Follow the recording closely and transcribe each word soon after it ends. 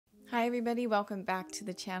Hi everybody, welcome back to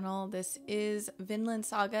the channel. This is Vinland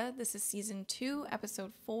Saga. This is season 2,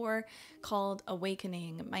 episode 4, called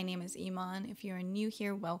Awakening. My name is Iman. If you're new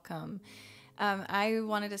here, welcome. I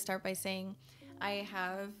wanted to start by saying I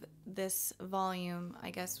have this volume, I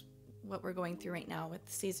guess what we're going through right now with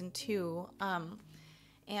season 2,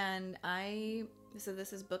 and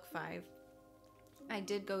this is book 5. I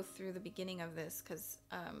did go through the beginning of this because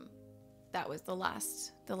that was the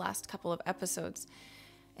last couple of episodes.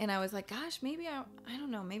 And I was like, gosh, maybe I don't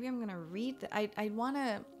know, maybe I'm going to read I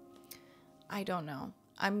don't know.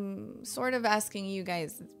 I'm sort of asking you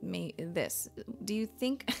guys this. Do you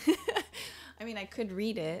think, I mean, I could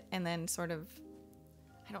read it and then sort of,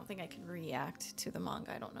 I don't think I could react to the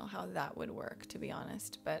manga. I don't know how that would work, to be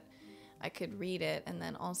honest, but I could read it and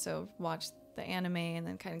then also watch the anime and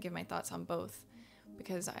then kind of give my thoughts on both,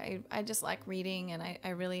 because I just like reading, and I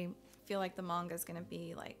really feel like the manga is going to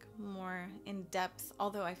be like more in depth,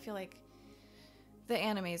 although I feel like the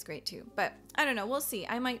anime is great too. But I don't know, we'll see.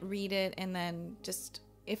 I might read it, and then just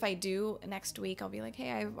if I do next week, I'll be like,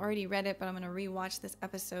 hey, I've already read it, but I'm going to rewatch this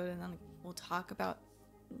episode, and then we'll talk about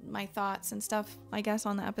my thoughts and stuff, I guess,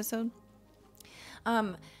 on the episode.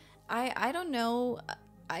 I don't know.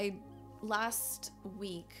 Last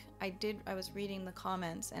week I was reading the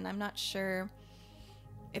comments, and I'm not sure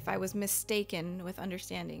if I was mistaken with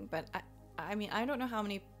understanding, but I mean, I don't know how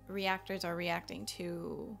many reactors are reacting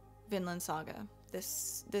to Vinland Saga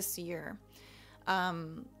this year.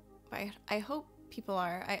 I hope people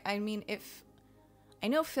are. I mean, if I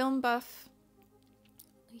know Film Buff,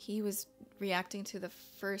 he was reacting to the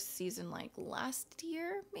first season like last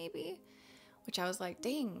year, maybe, which I was like,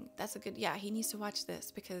 dang, that's a good, yeah, he needs to watch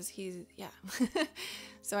this because he's, yeah.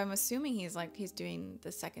 So I'm assuming he's doing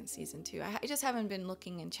the second season too. I just haven't been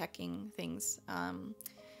looking and checking things.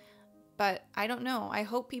 But I don't know. I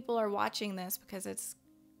hope people are watching this because it's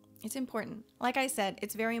important. Like I said,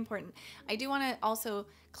 it's very important. I do want to also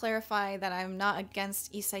clarify that I'm not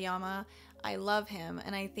against Isayama. I love him,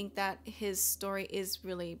 and I think that his story is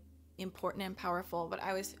really important and powerful. But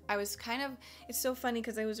I was kind of, it's so funny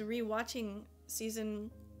because I was rewatching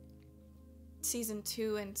season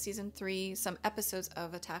 2 and season 3, some episodes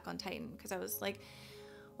of Attack on Titan, because I was like,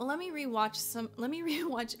 well, let me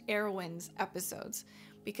rewatch Erwin's episodes,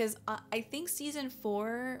 because I think season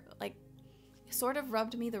 4 like sort of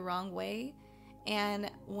rubbed me the wrong way. And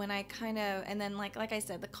when I kind of, and then like I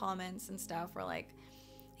said, the comments and stuff were like,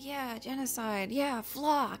 yeah, genocide, yeah,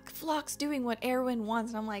 Flock's doing what Erwin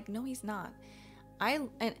wants, and I'm like, no, he's not. And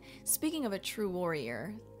speaking of a true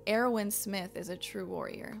warrior, Erwin Smith is a true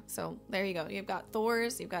warrior. So there you go. You've got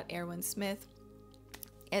Thor's, you've got Erwin Smith.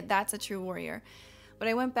 That's a true warrior. But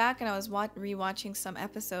I went back and I was rewatching some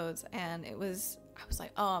episodes, and I was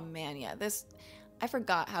like, oh man, yeah, I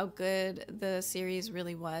forgot how good the series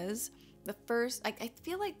really was. The first, I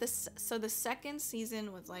feel like the second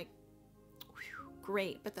season was like,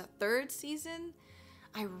 great, but the third season,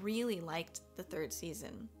 I really liked the third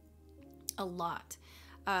season a lot.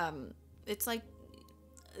 It's like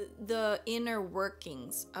the inner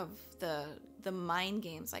workings of the mind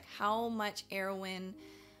games, like how much Erwin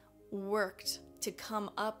worked to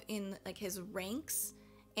come up in like his ranks,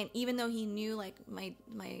 and even though he knew like my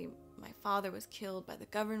father was killed by the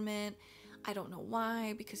government, I don't know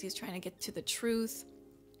why, because he's trying to get to the truth.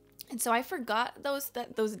 And so I forgot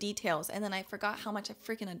those details, and then I forgot how much I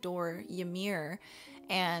freaking adore Ymir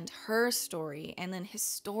and her story, and then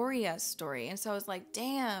Historia's story. And so I was like,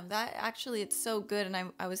 damn, that actually, it's so good.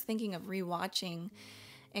 And I was thinking of rewatching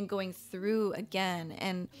and going through again,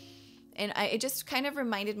 and it just kind of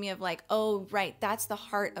reminded me of like, oh right, that's the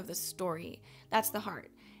heart of the story. That's the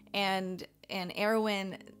heart. And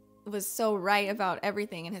Erwin was so right about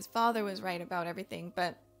everything, and his father was right about everything,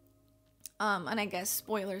 but and I guess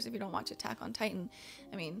spoilers if you don't watch Attack on Titan.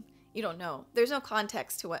 I mean, you don't know. There's no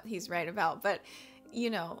context to what he's right about, but you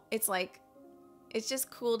know, it's like, it's just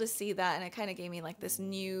cool to see that, and it kind of gave me like this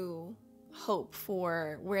new hope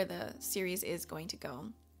for where the series is going to go.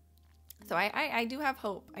 So I do have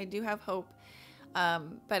hope. I do have hope.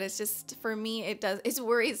 But it's just, for me, it's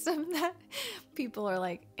worrisome that people are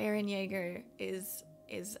like, Eren Yeager is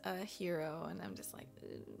a hero, and I'm just like,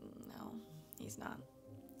 no, he's not.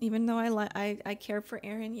 Even though I care for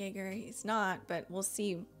Eren Yeager, he's not, but we'll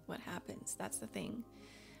see what happens. That's the thing.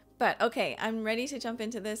 But okay, I'm ready to jump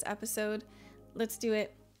into this episode. Let's do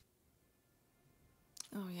it.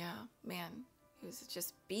 Oh yeah, man. He was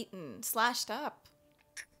just beaten, slashed up.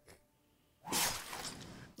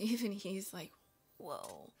 Even he's like,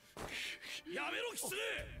 whoa.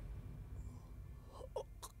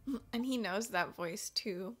 And he knows that voice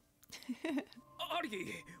too.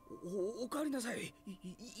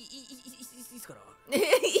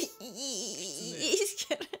 He's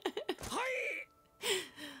kidding.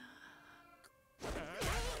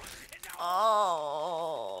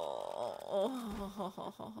 Oh.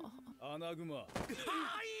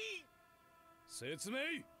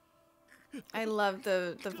 I love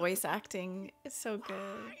the voice acting. It's so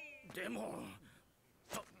good.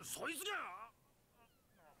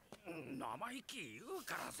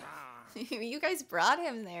 You guys brought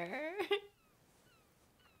him there.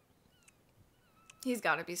 He's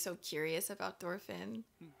got to be so curious about Thorfinn.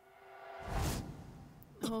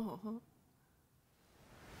 Oh.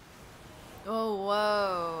 Oh,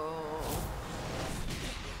 whoa.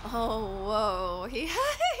 Oh, whoa. He had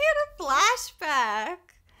a flashback.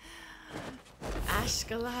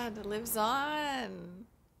 Ashkelad lives on.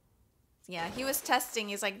 Yeah, he was testing.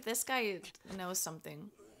 He's like, this guy knows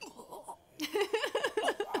something.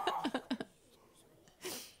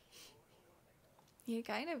 He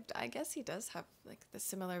kind of, I guess he does have like the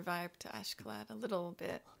similar vibe to Ashkelad a little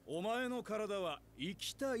bit.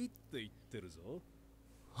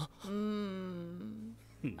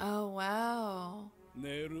 Oh, wow.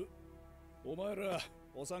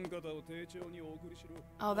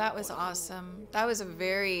 Oh, that was awesome. That was a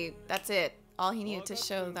very, that's it. All he needed to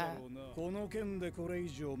show that.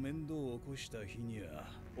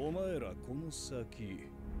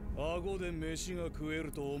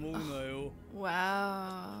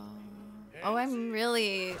 Wow. Oh, I'm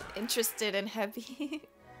really interested in Hebi.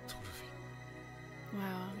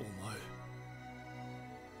 Wow.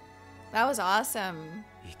 That was awesome.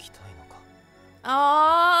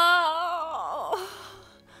 Oh.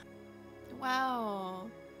 Wow.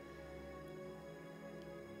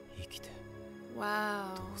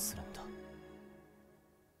 Wow.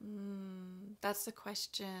 That's the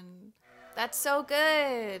question. That's so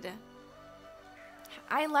good.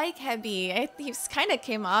 I like Hebi. He kind of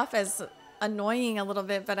came off as annoying a little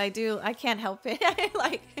bit, but I can't help it.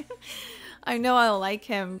 I know I'll like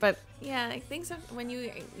him, but yeah, I think when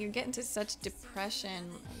you get into such depression,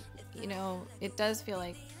 you know, it does feel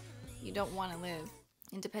like you don't want to live.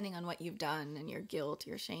 And depending on what you've done and your guilt,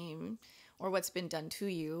 your shame, or what's been done to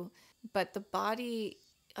you. But the body,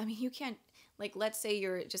 I mean, you can't, like, let's say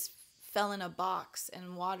you're just fell in a box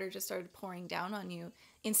and water just started pouring down on you.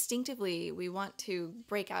 Instinctively, we want to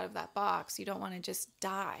break out of that box. You don't want to just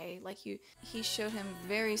die. Like he showed him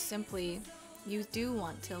very simply, you do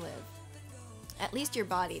want to live. At least your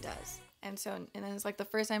body does. And it's like the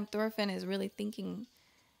first time Thorfinn is really thinking,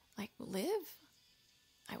 like, live?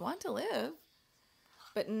 I want to live.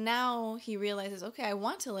 But now he realizes, okay, I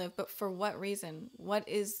want to live, but for what reason? What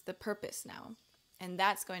is the purpose now? And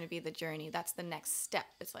that's going to be the journey. That's the next step.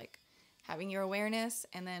 It's like having your awareness,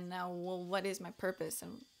 and then now, well, what is my purpose?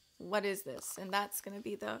 And what is this? And that's going to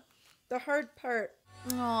be the hard part.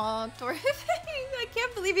 Oh, Thorfinn. I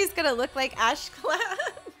can't believe he's going to look like Ashkelad.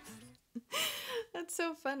 That's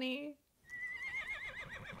so funny.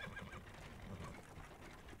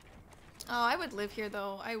 Oh, I would live here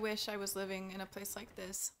though. I wish I was living in a place like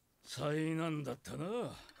this.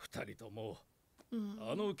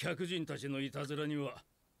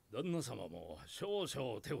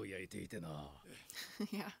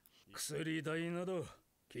 Yeah.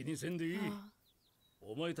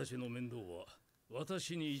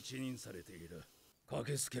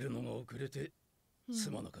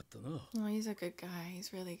 Oh, he's a good guy.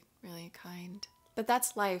 He's really, really kind. But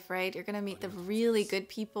that's life, right? You're gonna meet the really good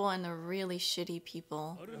people and the really shitty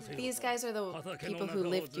people. These guys are the people who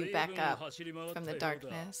lift you back up from the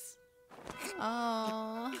darkness.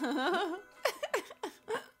 Oh.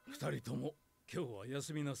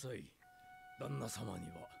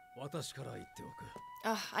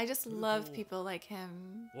 I just love people like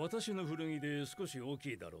him.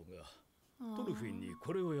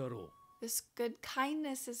 This good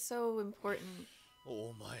kindness is so important.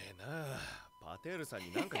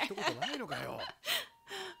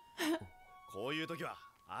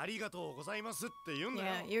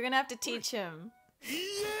 Yeah, you're gonna have to teach him.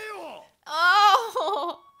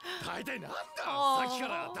 Oh!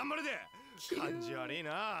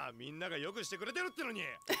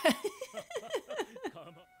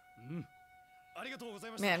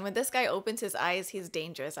 Man, when this guy opens his eyes, he's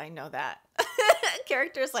dangerous. I know that.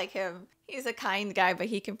 Characters like him. He's a kind guy, but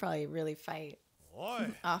he can probably really fight.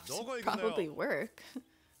 Probably work.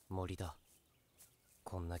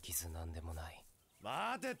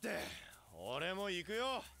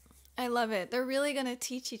 I love it. They're really gonna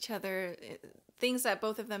teach each other things that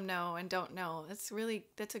both of them know and don't know. That's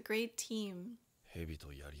a great team.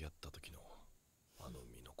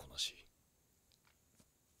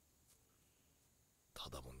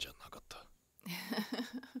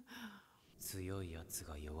 強いやつ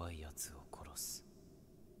が弱いやつを殺す。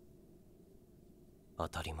当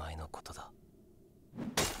たり前のことだ。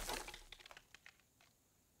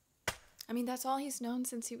I mean, that's all he's known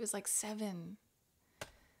since he was like 7.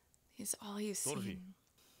 He's all he's seen.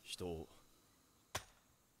 人を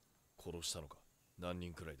殺したのか？何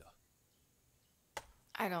人くらいだ？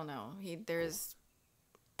 I don't know. There's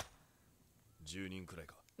 10人くらい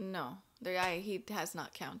か？ no. He has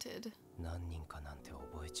not counted. 何人かなんて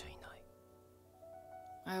覚えちゃいない。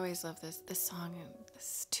I always love this song and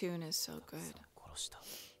this tune is so good. 殺した。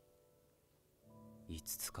5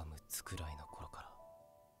つか6つくらいの頃から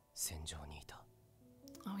戦場にいた。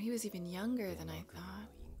Oh, he was even younger than I thought.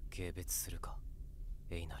 軽蔑するか、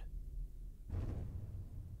エイナル。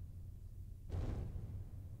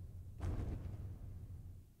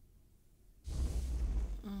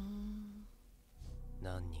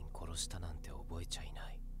何人殺したなんて覚えちゃいな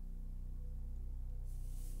い。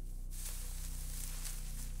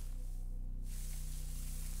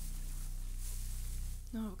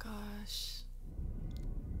Oh gosh.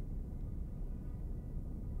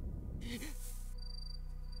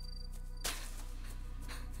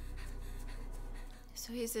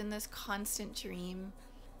 So he's in this constant dream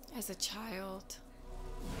as a child.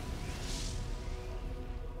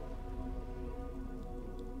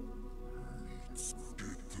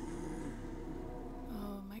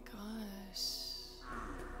 Oh my gosh.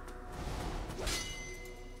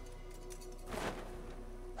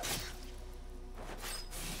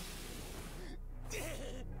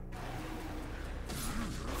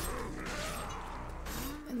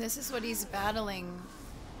 And this is what he's battling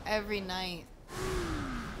every night.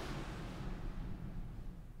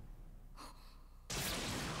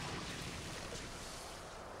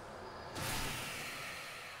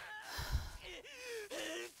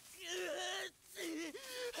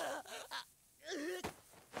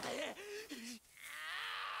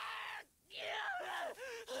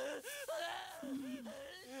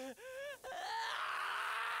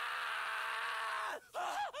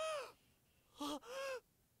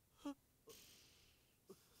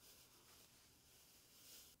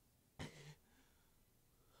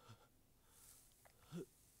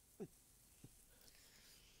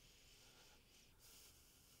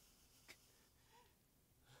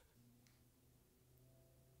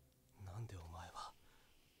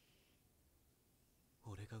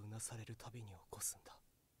俺がうなされるたびに起こすんだ。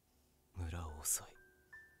村を襲い、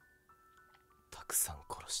たくさん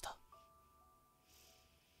殺した。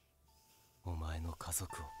お前の家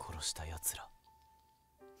族を殺したやつら、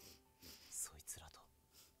そいつらと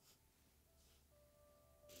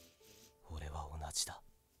俺は同じだ。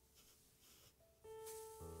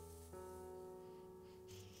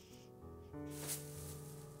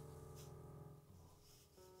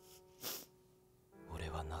俺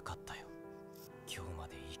はなかったよ。今日ま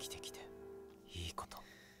で生きてきていいこと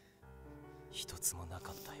一つもな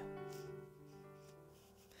かったよ。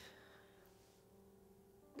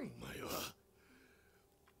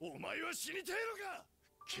お前は死にてえのか。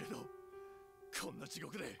けどこんな地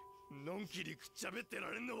獄でのんきにくっちゃべって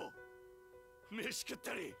られんのも、飯食っ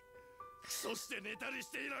たりクソして寝たりし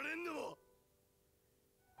ていられんのも、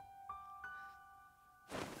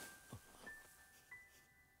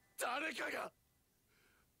誰かが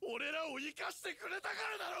俺らを生かしてくれたか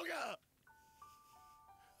らだろうが。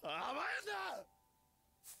甘えんだ。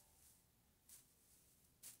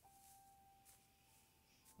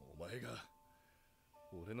お前が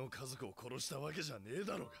俺の家族を殺したわけじゃねえ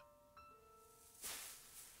だろうが。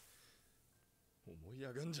思い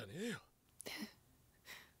上がんじゃねえよ。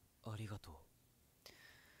ありがとう、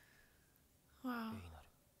エイナ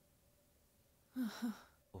ル。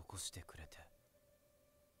起こしてくれて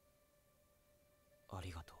あ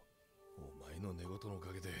りがとう。お前の寝言のお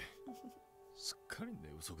かげですっかり寝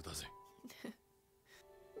不足だぜ。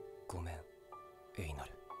ごめん、エイナ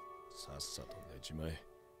ル。さっさと寝ちまえ。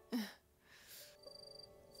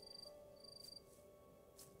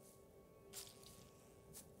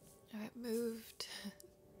Oh, it moved.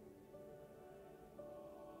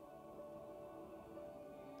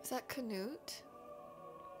 Is that Canute?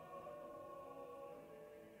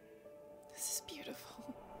 This is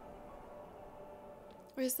beautiful.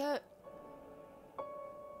 Or is that...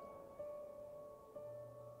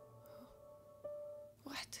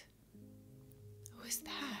 What? Who is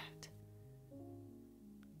that?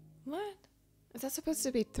 What? Is that supposed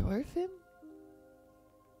to be Thorfinn?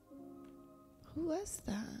 Who was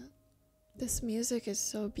that? This music is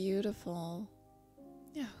so beautiful.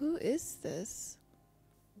 Yeah, who is this?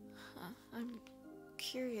 Huh, I'm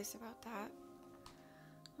curious about that.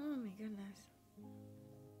 Oh my goodness.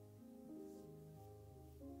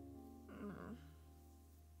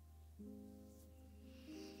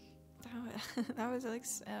 that was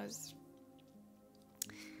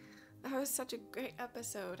such a great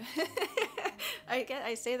episode.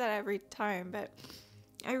 I say that every time, but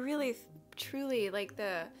I really truly like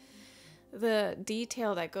the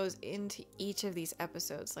detail that goes into each of these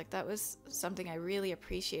episodes. Like, that was something I really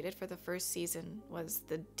appreciated for the first season, was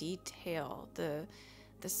the detail, the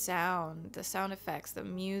sound effects, the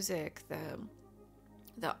music,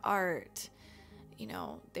 the art. You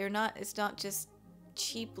know, it's not just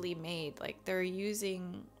cheaply made. Like, they're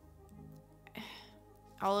using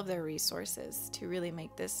all of their resources to really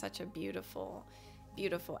make this such a beautiful,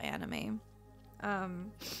 beautiful anime.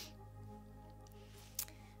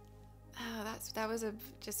 That was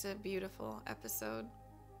just a beautiful episode.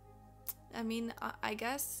 I mean, I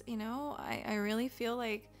guess, you know, I really feel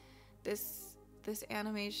like this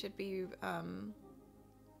anime should be,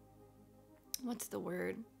 what's the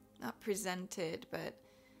word? Not presented, but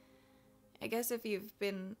I guess if you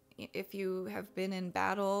have been in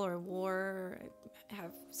battle or war, or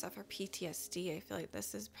have suffered PTSD, I feel like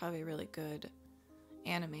this is probably a really good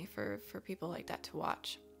anime for people like that to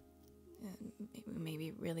watch. And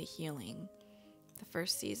maybe really healing, the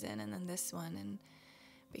first season and then this one. And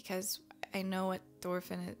because I know what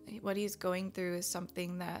Thorfinn, what he's going through is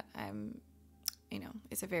something that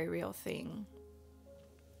it's a very real thing.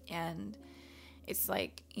 And it's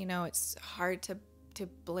like, you know, it's hard to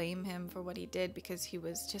blame him for what he did, because he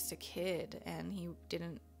was just a kid and he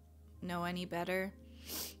didn't know any better.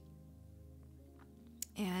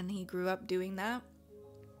 And he grew up doing that.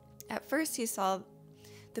 At first he saw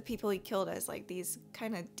the people he killed as like these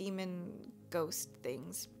kind of demon ghost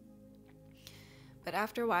things. But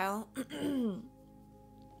after a while,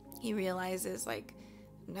 he realizes, like,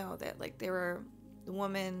 no, that like there were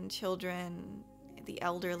women, children, the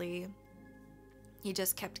elderly. He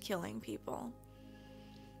just kept killing people.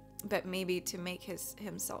 But maybe to make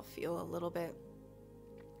himself feel a little bit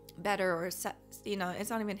better, or, you know, it's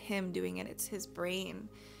not even him doing it, it's his brain.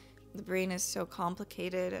 The brain is so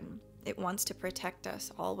complicated and it wants to protect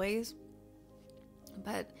us always.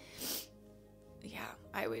 But yeah,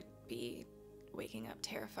 I would be waking up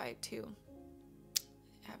terrified too,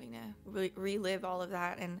 having to relive all of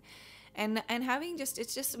that, and having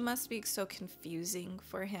it must be so confusing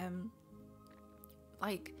for him.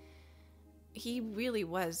 Like, he really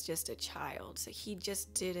was just a child, so he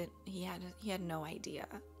had no idea,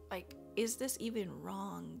 like, is this even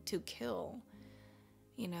wrong to kill?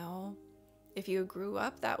 You know, if you grew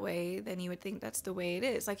up that way, then you would think that's the way it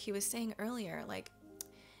is. Like he was saying earlier, like,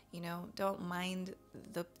 you know, don't mind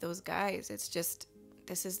those guys. It's just,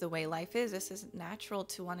 this is the way life is. This is natural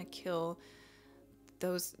to want to kill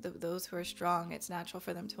those who are strong. It's natural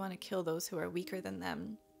for them to want to kill those who are weaker than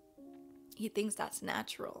them. He thinks that's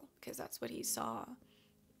natural because that's what he saw.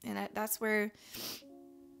 And that's where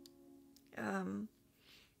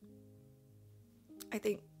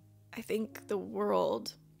I think the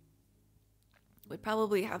world would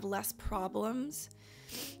probably have less problems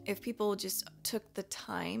if people just took the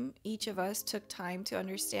time, each of us took time to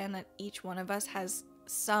understand that each one of us has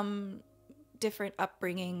some different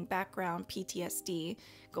upbringing, background, PTSD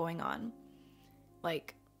going on.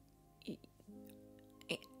 Like,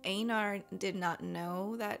 Einar did not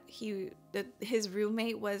know that his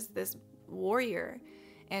roommate was this warrior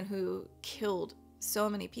and who killed so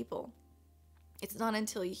many people. It's not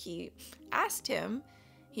until he asked him,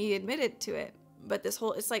 he admitted to it. But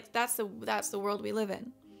it's like, that's the world we live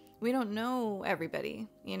in. We don't know everybody,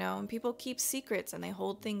 you know, and people keep secrets and they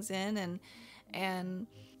hold things in, and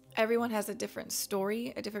everyone has a different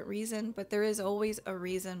story, a different reason, but there is always a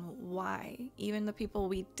reason why. Even the people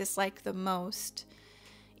we dislike the most,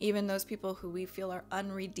 even those people who we feel are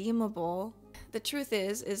unredeemable, the truth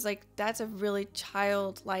is like, that's a really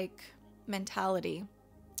childlike mentality.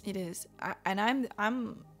 It is.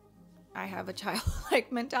 I have a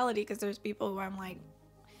childlike mentality, because there's people who I'm like,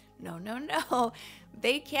 no,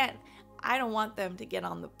 they can't. I don't want them to get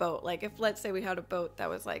on the boat. Like, if let's say we had a boat that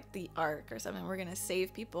was like the Ark or something, we're gonna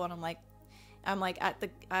save people, and I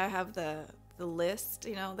have the list,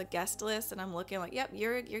 you know, the guest list, and I'm looking like, yep,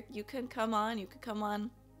 you can come on,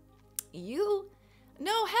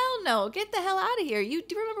 no, hell no, get the hell out of here. You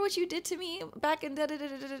do remember what you did to me back in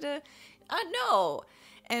no.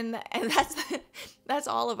 And that's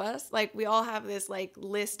all of us. Like, we all have this like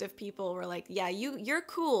list of people. We're like, yeah, you're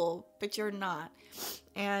cool, but you're not.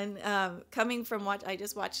 And coming from I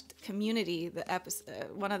just watched Community,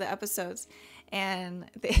 one of the episodes, and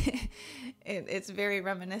it's very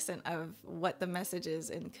reminiscent of what the message is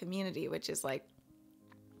in Community, which is like,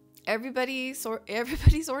 everybody sort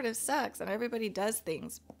of sucks and everybody does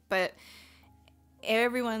things, but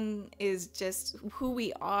everyone is just who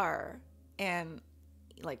we are. And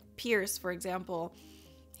like Pierce, for example,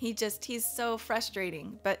 he's so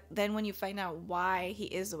frustrating. But then when you find out why he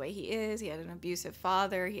is the way he is, he had an abusive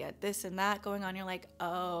father, he had this and that going on, you're like,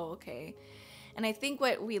 oh, okay. And I think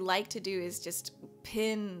what we like to do is just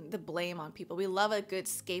pin the blame on people. We love a good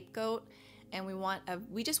scapegoat, and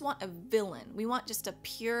we just want a villain. We want just a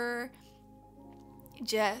pure,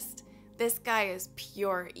 just, this guy is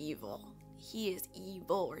pure evil. He is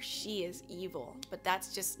evil, or she is evil. But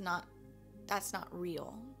that's not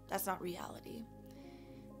real. That's not reality.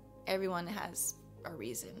 Everyone has a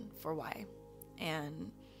reason for why.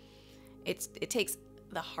 And it takes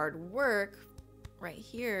the hard work right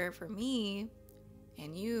here for me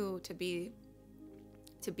and you to be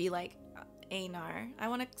like Einar. I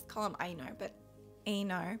want to call him Einar, but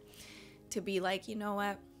Einar, to be like, you know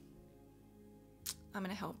what? I'm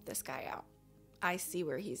going to help this guy out. I see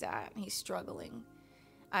where he's at. He's struggling.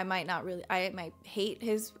 I might hate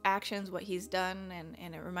his actions, what he's done,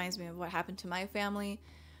 and it reminds me of what happened to my family.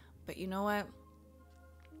 But you know what?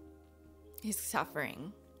 He's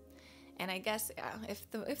suffering. And I guess, yeah,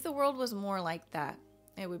 if the world was more like that,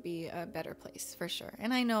 it would be a better place for sure.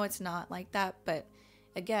 And I know it's not like that, but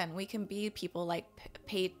again, we can be people like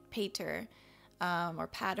Pater or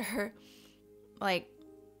Pater, like,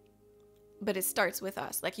 but it starts with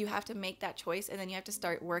us. Like, you have to make that choice, and then you have to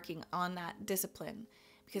start working on that discipline,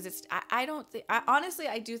 because honestly,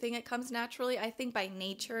 I do think it comes naturally. I think by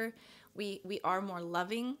nature we are more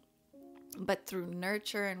loving, but through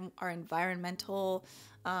nurture and our environmental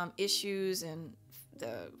issues and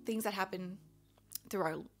the things that happen through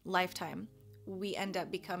our lifetime, we end up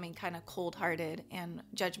becoming kind of cold-hearted and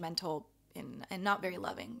judgmental and not very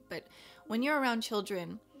loving. But when you're around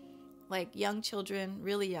children, like young children,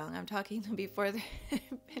 really young, I'm talking before they've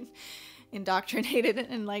been indoctrinated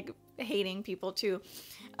and like hating people too,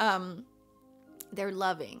 they're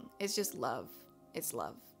loving. It's just love. It's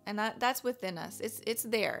love. And that's within us. It's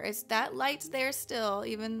there. It's that light's there still,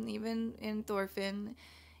 even in Thorfinn,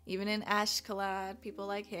 even in Ashkalad, people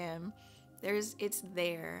like him. It's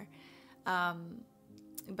there.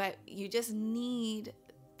 But you just need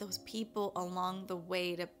those people along the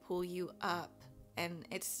way to pull you up. And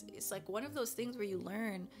it's like one of those things where you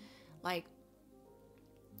learn, like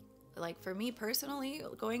for me personally,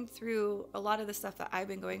 going through a lot of the stuff that I've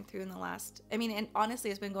been going through in the last, and honestly,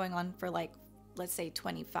 it's been going on for like, let's say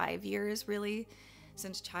 25 years, really,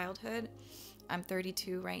 since childhood. I'm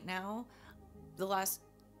 32 right now. The last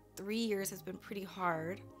 3 years has been pretty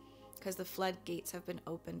hard because the floodgates have been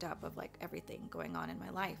opened up of like everything going on in my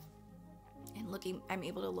life. And I'm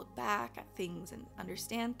able to look back at things and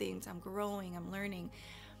understand things. I'm growing, I'm learning.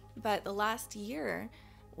 But the last year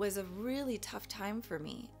was a really tough time for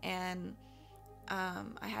me. And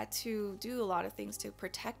I had to do a lot of things to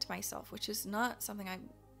protect myself, which is not something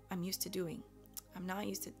I'm used to doing. I'm not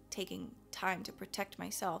used to taking time to protect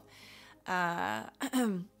myself. But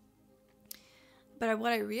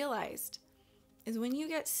what I realized is when you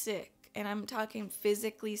get sick, and I'm talking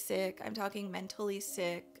physically sick, I'm talking mentally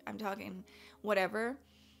sick, I'm talking whatever,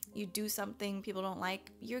 you do something people don't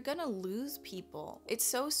like, you're gonna lose people. It's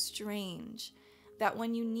so strange that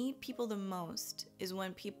when you need people the most is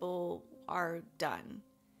when people are done.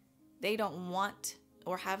 They don't want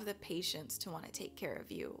or have the patience to want to take care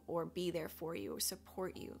of you or be there for you or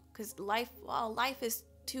support you, because life is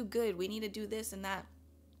too good. We need to do this and that.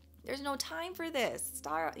 There's no time for this.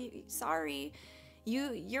 Sorry,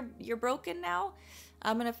 you're broken now.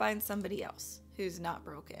 I'm gonna find somebody else who's not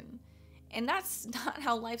broken. And that's not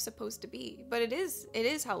how life's supposed to be, but it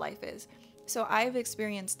is how life is. So I've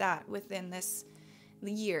experienced that within this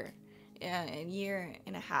year, a year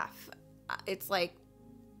and a half. It's like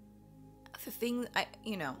the thing,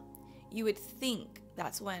 you would think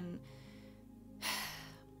that's when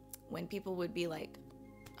people would be like,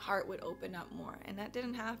 heart would open up more, and that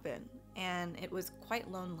didn't happen, and it was quite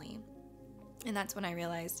lonely. And that's when I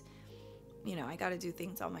realized, I got to do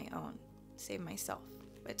things on my own, save myself.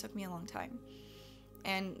 But it took me a long time.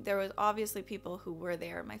 And there was obviously people who were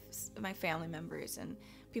there, my family members, and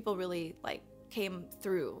people really like came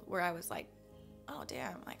through where I was like, oh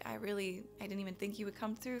damn, like I didn't even think you would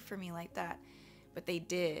come through for me like that. But they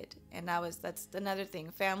did. And that's another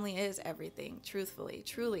thing. Family is everything, truthfully,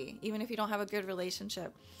 truly. Even if you don't have a good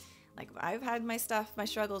relationship. Like I've had my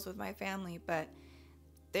struggles with my family, but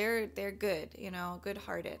they're good,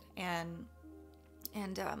 good-hearted. And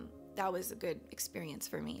that was a good experience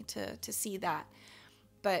for me to see that.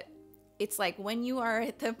 But it's like when you are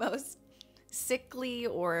at the most sickly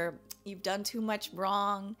or you've done too much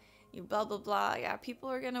wrong, you blah blah blah, yeah, people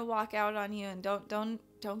are gonna walk out on you, and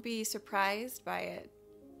don't be surprised by it.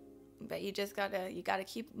 But you just gotta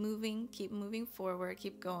keep moving forward,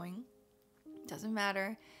 keep going. Doesn't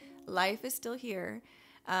matter. Life is still here.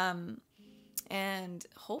 And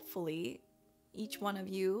hopefully each one of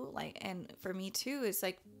you, like, and for me too, is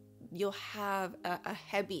like, you'll have a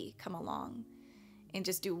Hebi come along and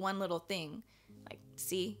just do one little thing. Like,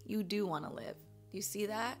 see, you do want to live. You see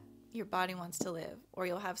that? Your body wants to live. Or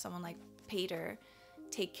you'll have someone like Pater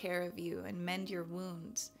take care of you and mend your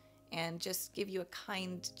wounds and just give you a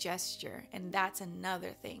kind gesture. And that's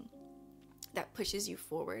another thing that pushes you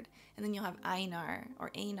forward. And then you'll have Einar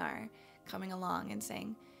or Einar coming along and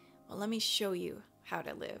saying, well, let me show you how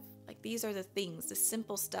to live. Like, these are the things, the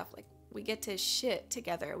simple stuff. Like, we get to shit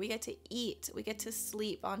together. We get to eat. We get to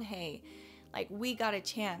sleep on hay. Like, we got a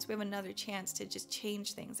chance. We have another chance to just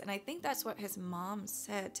change things. And I think that's what his mom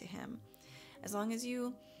said to him. As long as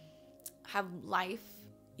you have life,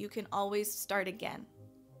 you can always start again.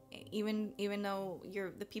 Even though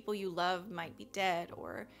the people you love might be dead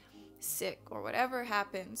or sick or whatever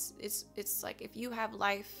happens, it's like, if you have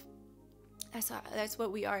life, that's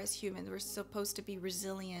what we are as humans. We're supposed to be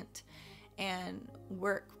resilient and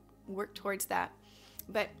work towards that.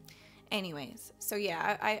 But anyways, so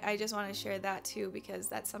yeah, I just want to share that too, because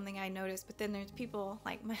that's something I noticed. But then there's people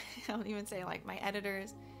like I don't even say like my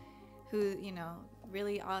editors, who, you know,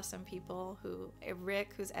 really awesome people,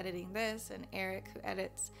 Rick, who's editing this, and Eric, who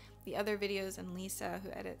edits the other videos, and Lisa,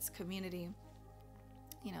 who edits community.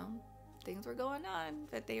 You know, things were going on,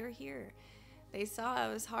 but they were here. They saw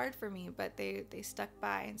it was hard for me, but they stuck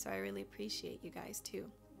by, and so I really appreciate you guys too.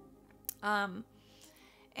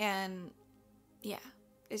 And yeah,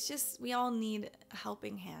 it's just, we all need a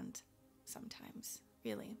helping hand sometimes,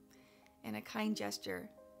 really, and a kind gesture.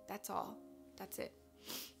 That's all. That's it.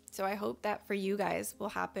 So I hope that for you guys will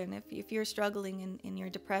happen. If you're struggling in your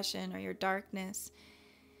depression or your darkness,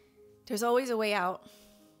 there's always a way out.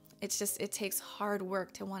 It's just, it takes hard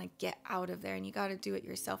work to want to get out of there, and you got to do it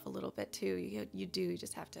yourself a little bit too. You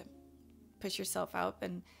just have to push yourself out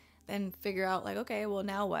and then figure out, like, okay, well,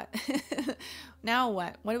 now what? Now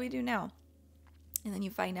what? What do we do now? And then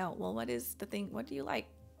you find out, well, what is the thing? What do you like?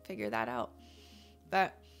 Figure that out.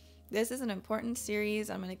 But this is an important series.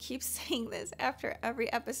 I'm going to keep saying this after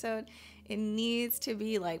every episode. It needs to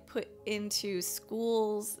be like put into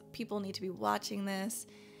schools. People need to be watching this.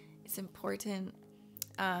 It's important.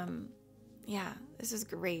 Yeah, this is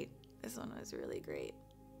great. This one was really great.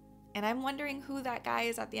 And I'm wondering who that guy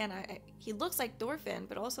is at the end. He looks like Thorfinn,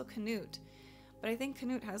 but also Canute. But I think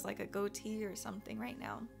Canute has like a goatee or something right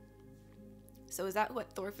now. So is that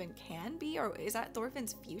what Thorfinn can be? Or is that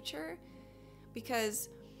Thorfinn's future? Because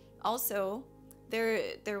also,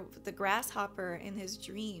 the grasshopper in his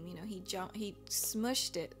dream, you know, he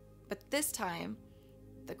smushed it. But this time,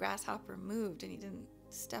 the grasshopper moved and he didn't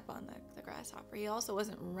step on the grasshopper. He also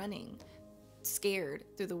wasn't running scared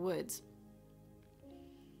through the woods.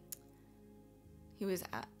 He was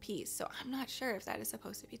at peace. So I'm not sure if that is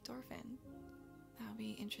supposed to be Thorfinn. That would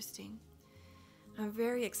be interesting. I'm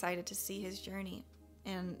very excited to see his journey.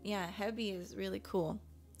 And yeah, Hebi is really cool.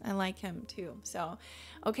 I like him too. So,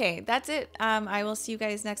 okay, that's it. I will see you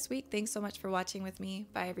guys next week. Thanks so much for watching with me.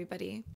 Bye, everybody.